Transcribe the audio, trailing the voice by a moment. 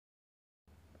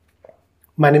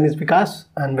My name is Vikas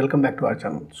and welcome back to our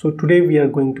channel. So today we are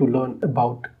going to learn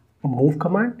about move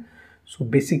command. So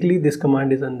basically this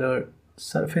command is under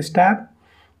surface tab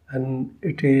and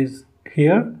it is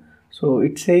here. So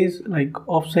it says like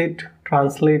offset,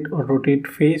 translate or rotate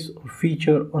face or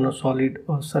feature on a solid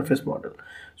or surface model.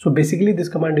 So basically this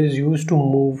command is used to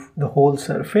move the whole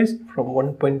surface from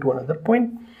one point to another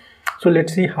point. So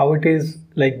let's see how it is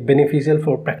like beneficial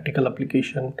for practical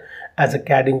application as a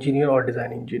CAD engineer or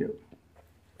design engineer.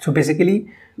 So basically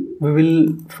we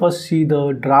will first see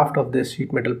the draft of this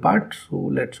sheet metal part. So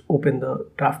let's open the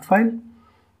draft file.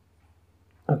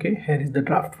 Okay, here is the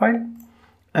draft file.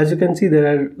 As you can see, there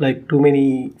are like too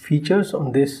many features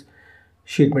on this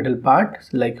sheet metal part,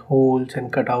 like holes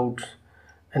and cutouts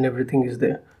and everything is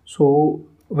there. So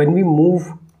when we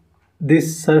move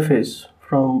this surface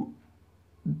from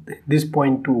this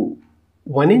point to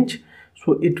 1 inch,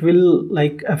 so it will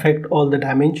like affect all the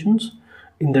dimensions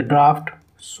in the draft.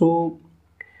 So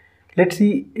let's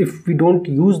see if we don't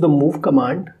use the move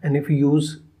command and if we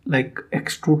use like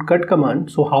extrude cut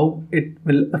command, so how it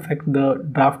will affect the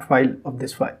draft file of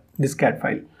this CAD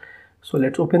file. So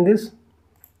let's open this,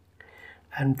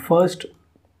 and first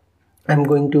I'm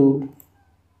going to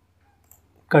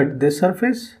cut this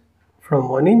surface from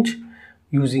 1 inch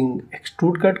using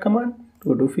extrude cut command.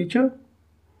 Go to feature,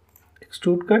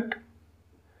 extrude cut,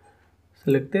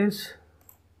 select this,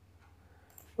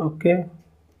 okay,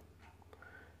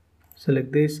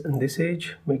 select this and this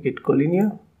edge, make it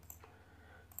collinear,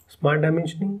 smart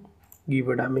dimensioning, give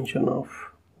a dimension of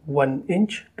 1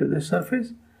 inch to the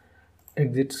surface,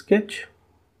 exit sketch,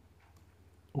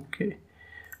 okay,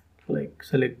 like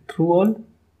select through all,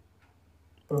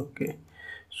 okay.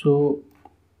 So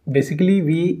basically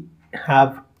we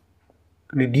have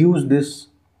reduced this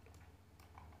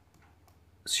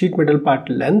sheet metal part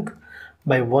length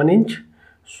by 1 inch.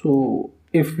 So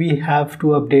if we have to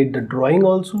update the drawing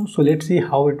also, so let's see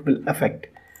how it will affect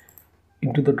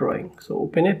into the drawing. So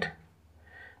open it.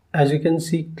 As you can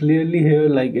see clearly here,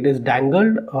 like it is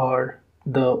dangled or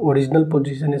the original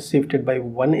position is shifted by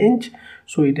 1 inch,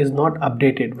 so it is not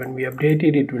updated. When we update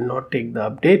it, it will not take the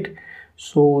update.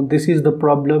 So this is the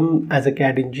problem as a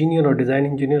CAD engineer or design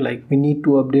engineer, like we need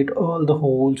to update all the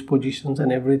holes, positions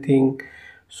and everything.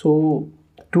 So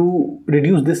to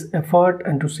reduce this effort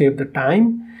and to save the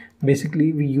time,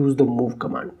 basically we use the move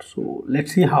command. So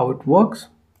let's see how it works.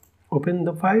 Open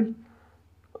the file.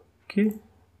 Okay,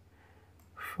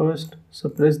 first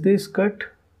suppress this cut.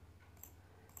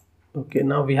 Okay,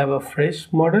 now we have a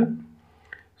fresh model.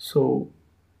 So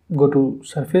go to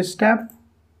surface tab.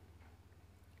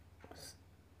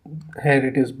 Here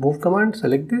it is move command,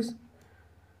 select this.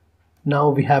 Now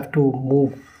we have to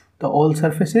move the all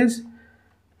surfaces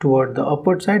toward the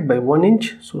upward side by 1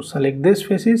 inch. So select this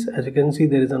faces. As you can see,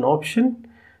 there is an option.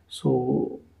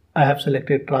 So I have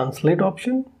selected translate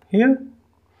option here,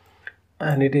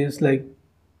 and it is like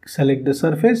select the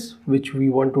surface which we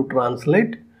want to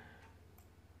translate.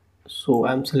 So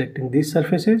I'm selecting these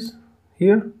surfaces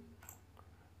here,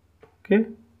 okay,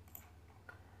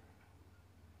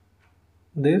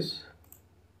 this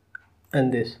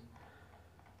and this.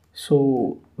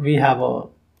 So we have a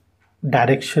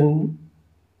direction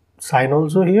sign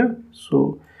also here,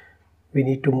 so we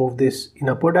need to move this in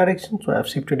upward direction. So I have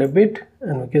shifted a bit,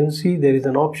 and we can see there is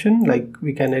an option like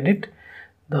we can edit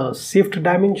the shift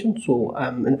dimension. So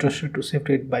I'm interested to shift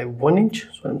it by 1 inch,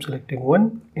 so I'm selecting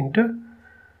 1, enter.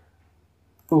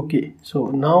 Okay, so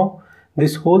now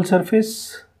this whole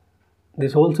surfaces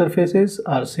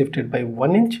are shifted by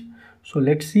 1 inch. So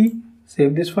let's see,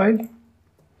 save this file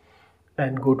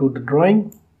and go to the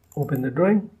drawing, open the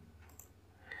drawing.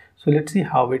 So let's see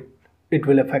how it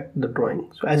will affect the drawing.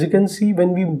 So as you can see,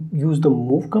 when we use the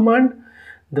move command,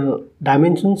 the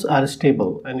dimensions are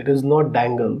stable and it is not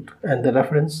dangled, and the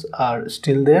reference are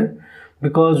still there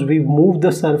because we moved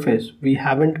the surface, we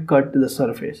haven't cut the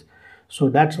surface. So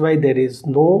that's why there is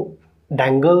no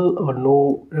dangle or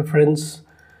no reference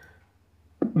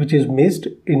which is missed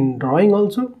in drawing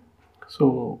also.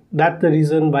 So that's the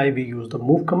reason why we use the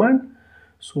move command.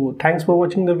 So thanks for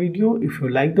watching the video. If you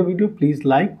like the video, please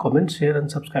like, comment, share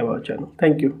and subscribe our channel.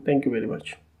 Thank you very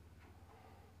much.